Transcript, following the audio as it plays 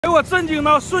我震惊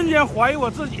到瞬间怀疑我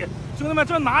自己。兄弟们，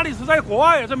这哪里是在国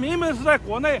外呀？这明明是在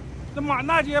国内。这满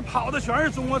大街跑的全是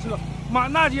中国车，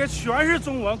满大街全是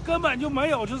中文，根本就没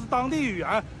有就是当地语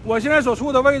言。我现在所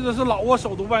处的位置是老挝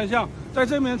首都万象，在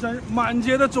这边真是满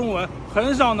街的中文，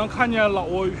很少能看见老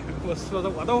挝语。我说的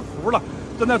我都服了，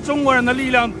真的中国人的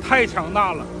力量太强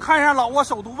大了。看一下老挝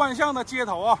首都万象的街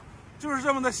头啊，就是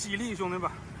这么的犀利，兄弟们，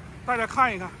大家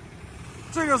看一看，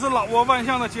这个是老挝万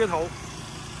象的街头。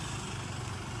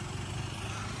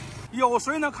有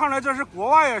谁能看出来这是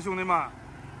国外呀，兄弟们？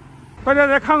大家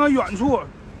再看看远处，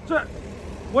这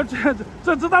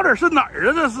到底是哪儿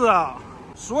啊？这是啊，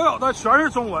所有的全是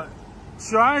中文，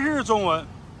全是中文。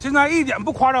现在一点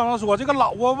不夸张的说，这个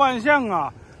老挝万象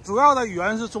啊，主要的语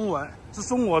言是中文，是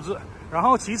中国字，然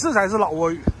后其次才是老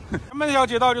挝语。前面这条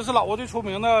街道就是老挝最出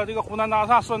名的这个湖南大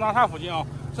厦、酸大厦附近啊，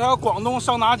这还有广东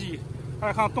桑拿基。大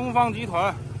家看东方集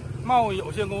团贸易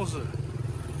有限公司，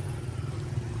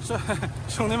是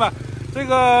兄弟们。这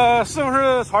个是不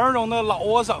是传说中的老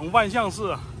挝省万象市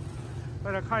啊？大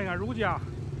家看一看，如家、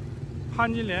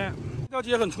潘金莲这条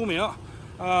街很出名。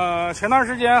前段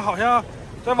时间好像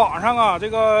在网上啊，这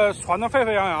个传得沸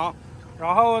沸扬扬，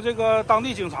然后这个当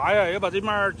地警察呀也把这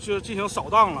面就进行扫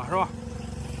荡了，是吧？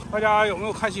大家有没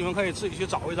有看新闻？可以自己去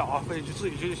找一找啊，可以去自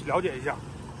己去了解一下。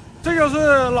这就是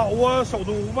老挝首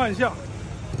都万象。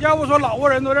要不说老挝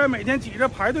人都在每天挤着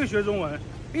排队学中文，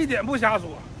一点不瞎说。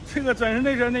这个真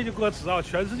是那句歌词啊，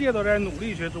全世界都在努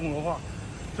力学中国话，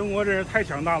中国真是太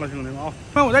强大了，兄弟们啊！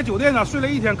那我在酒店呢睡了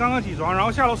一天，刚刚起床，然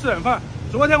后下楼吃点饭。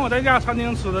昨天我在家餐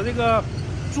厅吃的这个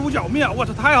猪脚面，我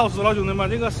操，太好吃了，兄弟们！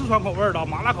这个四川口味的、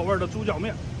麻辣口味的猪脚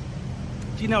面，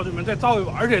今天我准备再造一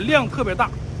碗，而且量特别大。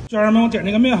家人们，我点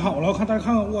这个面好了，我看大家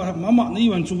看看，哇，满满的一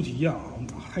碗猪蹄呀、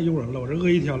太诱人了！我这饿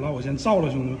一天了，我先造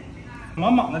了，兄弟们，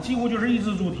满满的几乎就是一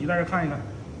只猪蹄，大家看一看，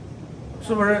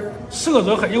是不是色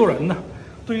泽很诱人呢？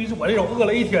对于我这种饿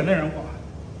了一天的人，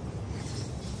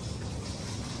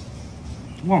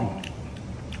哇，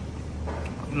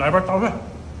来盘大蒜，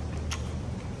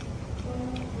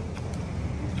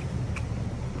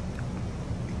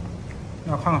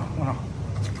大家看看，我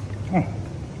操，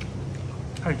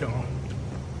太香了！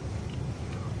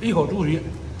一口猪蹄，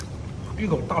一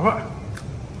口大蒜，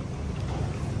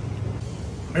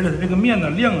而且这个面的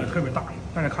量也特别大，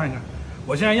大家看一看。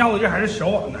我现在要的这还是小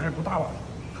碗的，还是不大碗。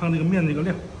看这个面这个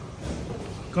量，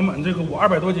根本这个我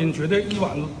200多斤，绝对一碗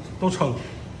都撑。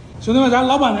兄弟们，咱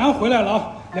老板娘回来了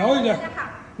啊，聊一句。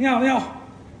你好，你好。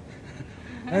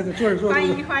哎，坐着。欢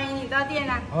迎你到店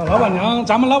来。啊，老板娘，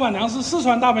咱们老板娘是四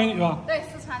川大美女吧？对，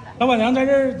四川的。老板娘在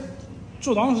这儿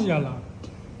做多长时间了？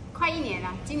快1年了，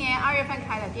今年2月份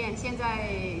开的店，现在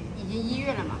已经1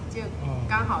月了嘛，就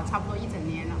刚好差不多1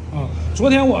整年了。啊，昨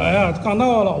天我呀刚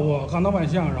到老挝，刚到万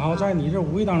象，然后在你这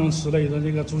无意当中吃了一顿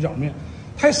这个猪脚面。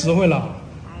太实惠了，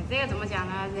哎，这个怎么讲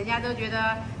呢？人家都觉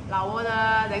得老挝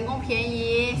的人工便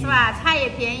宜，是吧？菜也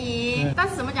便宜，但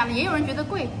是怎么讲呢？也有人觉得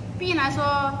贵。毕竟来说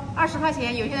，20块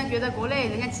钱，有些人觉得国内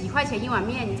人家几块钱一碗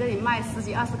面，你这里卖10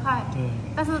几20块。对。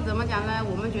但是怎么讲呢？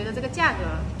我们觉得这个价格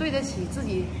对得起自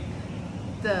己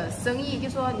的生意，就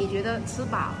说你觉得吃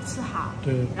饱吃好。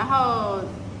对。然后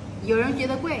有人觉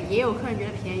得贵，也有客人觉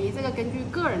得便宜，这个根据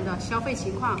个人的消费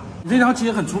情况。你这条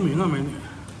街很出名啊，美女。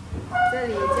这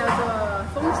里叫做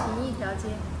风情一条街。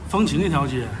风情一条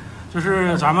街，就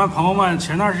是咱们朋友们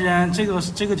前段时间这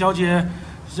个交接，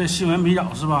这新闻比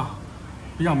较是吧？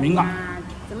比较敏感。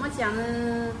怎么讲呢？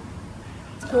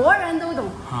国人都懂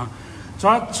啊。主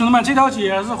要兄弟们，这条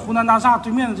街是湖南大厦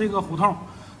对面的这个胡同，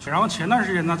然后前段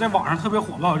时间呢，在网上特别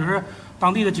火爆，就是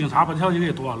当地的警察把这条街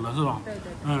给端了，是吧？对。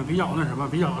比较那什么，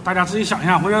比较大家自己想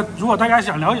象，或者如果大家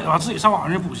想了解的话，自己上网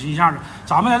上补习一下子。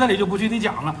咱们在这里就不具体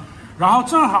讲了。然后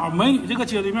正好美女这个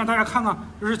街对面，大家看看，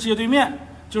就是街对面，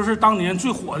就是当年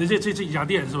最火的这一家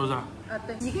店，是不是？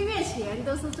对，几个月前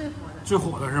都是最火的。最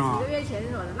火的是吗？几个月前是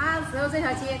火的，那时候这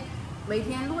条街每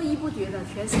天络绎不绝的，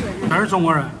全是人，全是中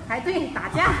国人，排队打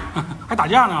架，还打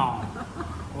架呢！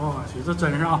我去，这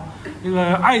真是啊，这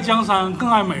个爱江山更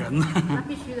爱美人呢。那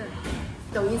必须的。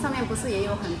抖音上面不是也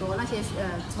有很多那些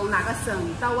从哪个省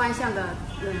到万象的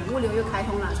物流又开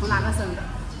通了，从哪个省的，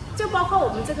就包括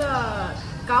我们这个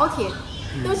高铁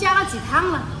都加了几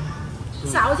趟了，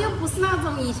早就不是那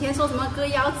种以前说什么割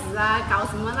腰子啊，搞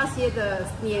什么那些的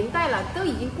年代了，都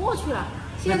已经过去了。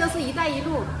现在都是一带一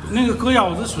路。那个割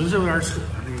腰子纯是有点扯，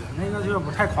那个就不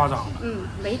太夸张了。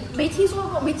没听说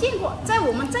过，没见过，在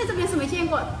我们在这边是没见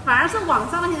过，反而是网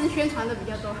上那些人宣传的比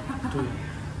较多。对，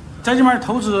在这边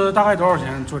投资大概多少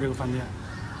钱做这个饭店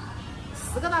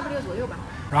？10个 W 左右吧。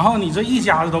然后你这一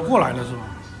家子都过来了是吧？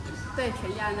对，全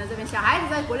家人在这边，小孩子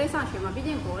在国内上学嘛，毕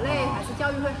竟国内还是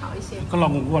教育会好一些。跟老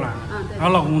公过来了，对。然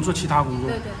后老公做其他工作。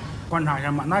对。观察一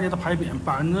下满大街的牌匾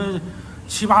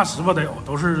，70%-80%吧得有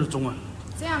都是中文。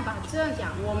这样吧，这样讲，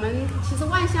我们其实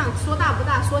万象说大不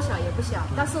大，说小也不小，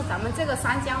但是咱们这个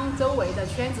三江周围的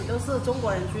圈子都是中国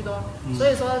人居多，所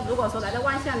以说如果说来到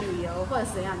万象旅游或者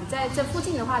是怎样，你在这附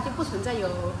近的话就不存在有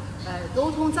沟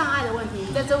通障碍的问题，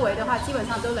你在周围的话基本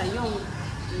上都能用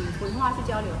普通话去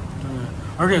交流。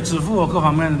而且支付各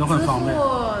方面的都很方便。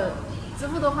支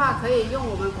付的话可以用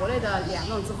我们国内的2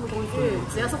种支付工具，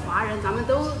只要是华人，咱们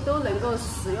都能够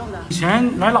使用的。以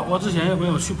前来老挝之前有没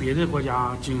有去别的国家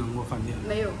经营过饭店？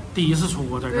没有，第一次出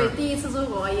国在这儿。对，第一次出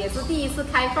国也是第一次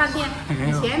开饭店，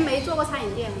以前没做过餐饮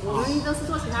店，我们都是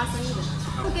做其他生意的。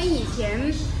就跟以前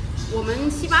我们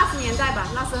70-80年代吧，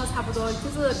那时候差不多，就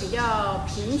是比较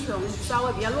贫穷，稍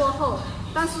微比较落后，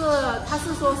但是他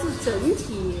是说是整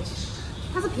体。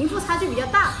它是贫富差距比较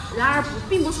大，然而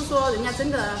并不是说人家真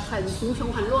的很贫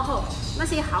穷很落后，那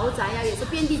些豪宅呀也是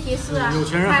遍地皆是啊，有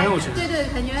钱人很有钱，对，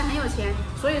很多人很有钱，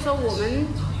所以说我们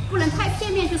不能太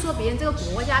片面去说别人这个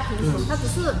国家贫穷，它只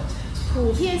是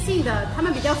普遍性的，他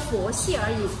们比较佛系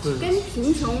而已，跟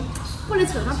贫穷不能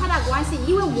扯上太大关系，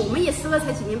因为我们也吃了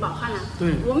才几年饱饭啊，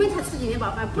我们才吃几年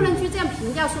饱饭，不能去这样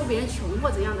评价说别人穷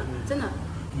或怎样的，真的，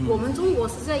我们中国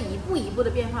是在一步一步的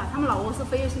变化，他们老挝是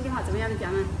飞跃性变化，怎么样的讲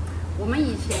呢？我们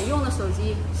以前用的手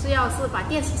机是把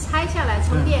电池拆下来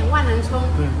充电，万能充，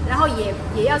然后也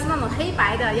要是那种黑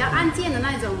白的，要按键的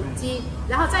那种机，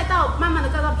然后再到慢慢的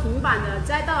再到平板的，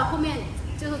再到后面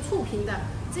就是触屏的，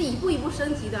这一步一步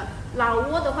升级的。老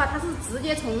挝的话，它是直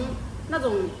接从那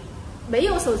种没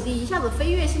有手机一下子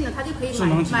飞跃性的，它就可以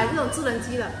买这种智能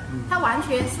机了，它完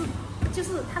全是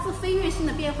它是飞跃性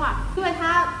的变化，因为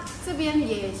它这边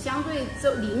也相对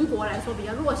邻国来说比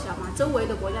较弱小嘛，周围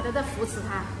的国家都在扶持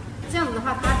它。这样子的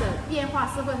话，它的变化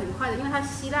是会很快的，因为它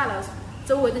吸纳了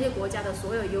周围这些国家的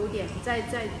所有优点，在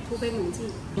突飞猛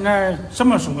进。应该这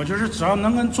么说，就是只要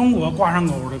能跟中国挂上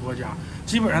钩的国家，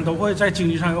基本上都会在经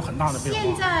济上有很大的变化。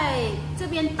现在这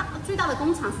边最大的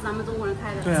工厂是咱们中国人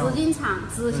开的，纸巾厂、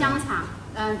纸箱厂、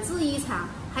制衣厂，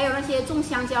还有那些种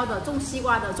香蕉的、种西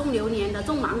瓜的、种榴莲的、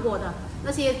种芒果的，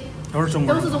那些都是中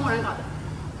国人搞的。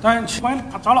但关于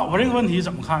找老婆这个问题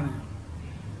怎么看呢？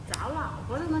找老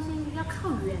婆这东西要靠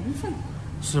缘分，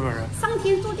是不是？上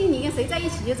天注定你跟谁在一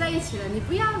起就在一起了，你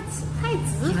不要太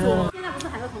执着。现在不是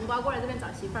很多同胞过来这边找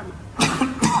媳妇儿嘛，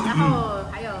然后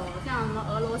还有像什么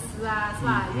俄罗斯啊，是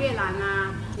吧？越南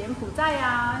啊、柬埔寨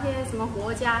啊，那些什么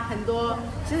国家很多，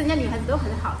其实人家女孩子都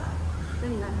很好的，真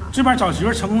的很好。这边找媳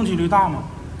妇成功几率大吗？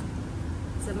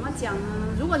怎么讲呢？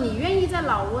如果你愿意在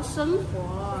老挝生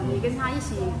活，你跟他一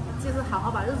起就是好好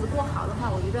把日子过好的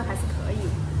话，我觉得还是可以。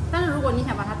但是如果你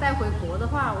想把它带回国的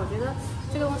话，我觉得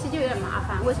这个东西就有点麻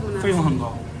烦。为什么呢？费用很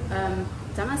高。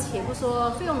咱们且不说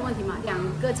费用的问题嘛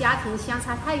，2个家庭相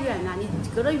差太远了，你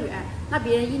隔得远，那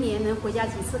别人1年能回家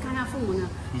几次看看父母呢？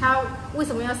他为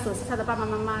什么要舍弃他的爸爸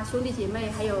妈妈、兄弟姐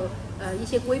妹，还有一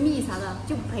些闺蜜啥的，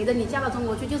就陪着你嫁到中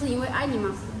国去，就是因为爱你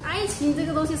嘛？爱情这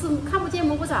个东西是看不见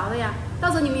摸不着的呀。到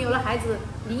时候你们有了孩子，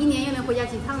你1年又能回家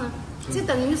几趟呢？就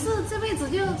等于是这辈子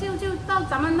就到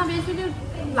咱们那边去，就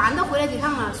难得回来几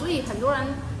趟了。所以很多人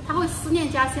他会思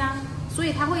念家乡，所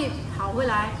以他会跑回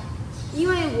来。因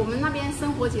为我们那边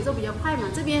生活节奏比较快嘛，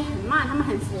这边很慢，他们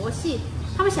很佛系，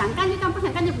他们想干就干，不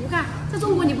想干就不干。在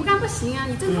中国你不干不行啊，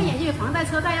你睁开眼睛有房贷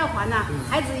车贷要还呐，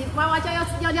孩子哇哇叫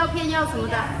要尿片要什么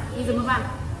的，你怎么办？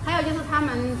还有就是他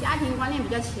们家庭观念比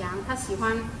较强，他喜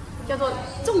欢叫做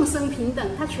众生平等，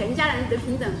他全家人都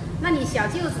平等。那你小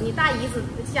舅子、你大姨子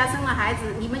家生了孩子，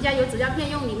你们家有纸尿片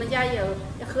用，你们家有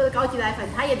喝高级奶粉，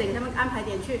他也得给他们安排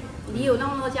点去。你有那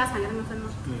么多家产给他们分吗？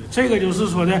对，这个就是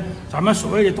说的，咱们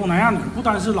所谓的东南亚女人，不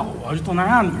单是老挝，是东南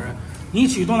亚女人。你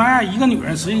娶东南亚一个女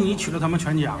人，实际你娶了他们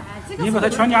全家，你把她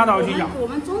全家都要去养。我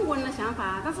们中国人的想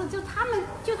法，但是就他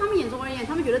们眼中而言，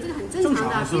他们觉得这个很正常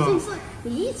的，毕竟是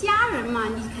你一家人嘛，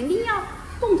你肯定要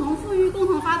共同富裕、共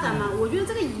同发展嘛。我觉得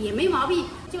这个也没毛病。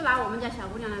就拿我们家小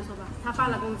姑娘来说吧，她发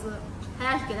了工资，她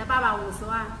要给她爸爸50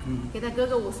万，给她哥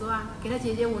哥50万，给她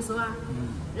姐姐50万，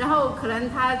然后可能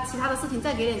她其他的事情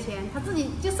再给点钱，她自己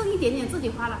就剩一点点自己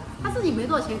花了，她自己没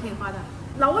多少钱可以花的。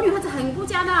老挝女孩子很顾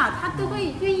家的，她都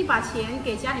会愿意把钱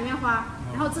给家里面花，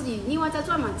然后自己另外再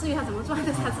赚嘛。至于她怎么赚，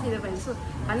这是她自己的本事。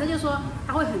反正就说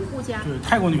她会很顾家。对，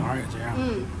泰国女孩也这样。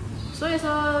所以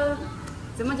说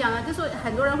怎么讲呢？就说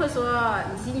很多人会说，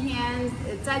你今天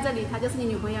在这里，她就是你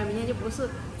女朋友，明天就不是。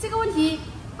这个问题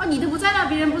哦，你都不在了，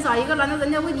别人不找一个，难道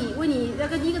人家为你那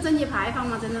个一个贞节牌坊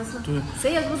吗？真的是。对。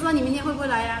谁也不知道你明天会不会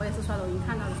来呀？我也是刷抖音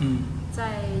看到的。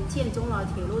在建中老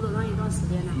铁路的那一段时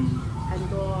间呢，很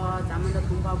多咱们的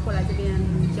同胞过来这边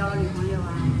交了女朋友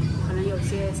啊，可能有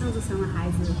些甚至生了孩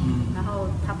子，然后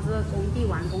他不是工地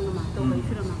完工了嘛，都回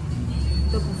去了嘛。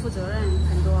都不负责任，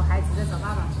很多孩子在找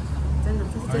爸爸，真的，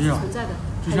这是存在的。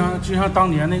就像当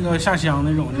年那个下乡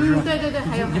那种，就是、对，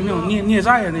还有那种孽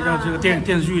债啊，那叫这个电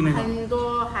视剧那个。很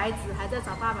多孩子还在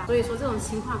找爸爸，所以说这种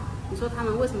情况，你说他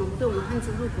们为什么不对我们恨之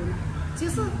入骨呢？就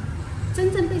是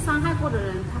真正被伤害过的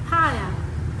人，他怕呀，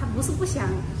他不是不想，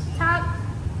他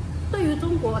对于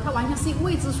中国，他完全是一个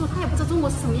未知数，他也不知道中国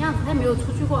是什么样子，他也没有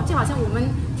出去过，就好像我们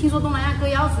听说东南亚割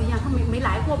腰子一样，他没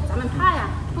来过，咱们怕呀，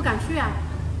不敢去啊。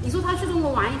你说他去中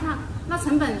国玩一趟，那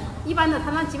成本一般的，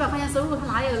他那几百块钱收入，他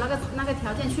哪有那个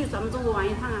条件去咱们中国玩一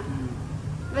趟啊？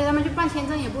为他们去办签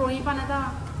证也不容易办得到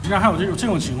啊。实际上还有这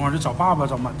种情况，就找爸爸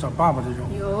这种。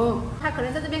有，他可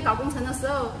能在这边搞工程的时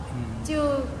候，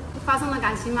就发生了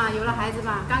感情嘛，有了孩子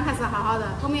吧，刚开始好好的，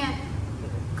后面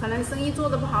可能生意做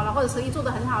得不好了，或者生意做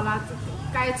得很好了，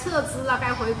该撤资了，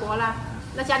该回国了，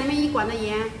那家里面一管得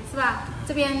严，是吧？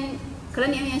这边可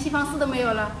能连联系方式都没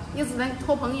有了，又只能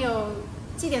托朋友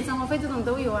寄点生活费，这种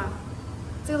都有啊。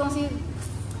这个东西，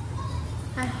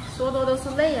哎，说多都是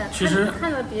泪啊。其实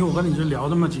看着别人，我跟你就聊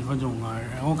这么几分钟啊，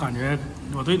然后感觉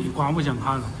我对你刮目相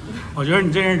看了。我觉得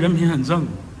你这人人品很正。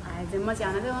哎，怎么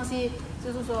讲呢？这东西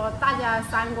就是说，大家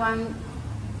三观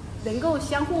能够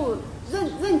相互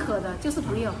认可的，就是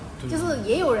朋友。就是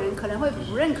也有人可能会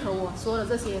不认可我说的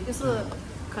这些，就是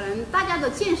可能大家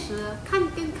的见识看，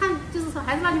就是说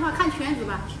还是那句话，看圈子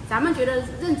吧。咱们觉得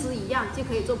认知一样就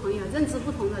可以做朋友，认知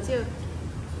不同的就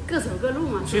各走各路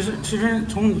嘛。其实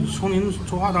从您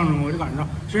说话当中，我就感觉到，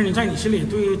其实你在你心里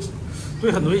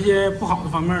对很多一些不好的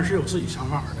方面是有自己想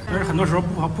法的，但是很多时候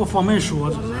不方便说。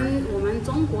我们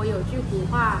中国有句古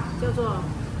话叫做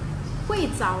“会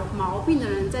找毛病的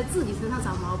人在自己身上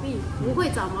找毛病，不会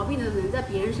找毛病的人在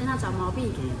别人身上找毛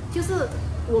病”。就是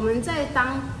我们在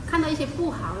看到一些不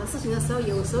好的事情的时候，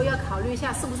有时候要考虑一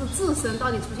下是不是自身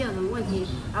到底出现了什么问题，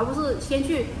而不是先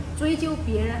去追究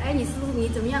别人。哎，你是不是你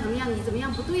怎么样，你怎么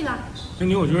样不对了？经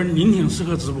理，我觉得您挺适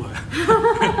合直播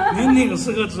的，您挺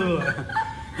适合直播的。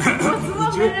我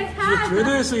直播没人看，绝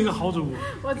对是一个好主播。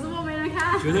我直播没人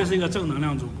看，绝对是一个正能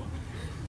量主播。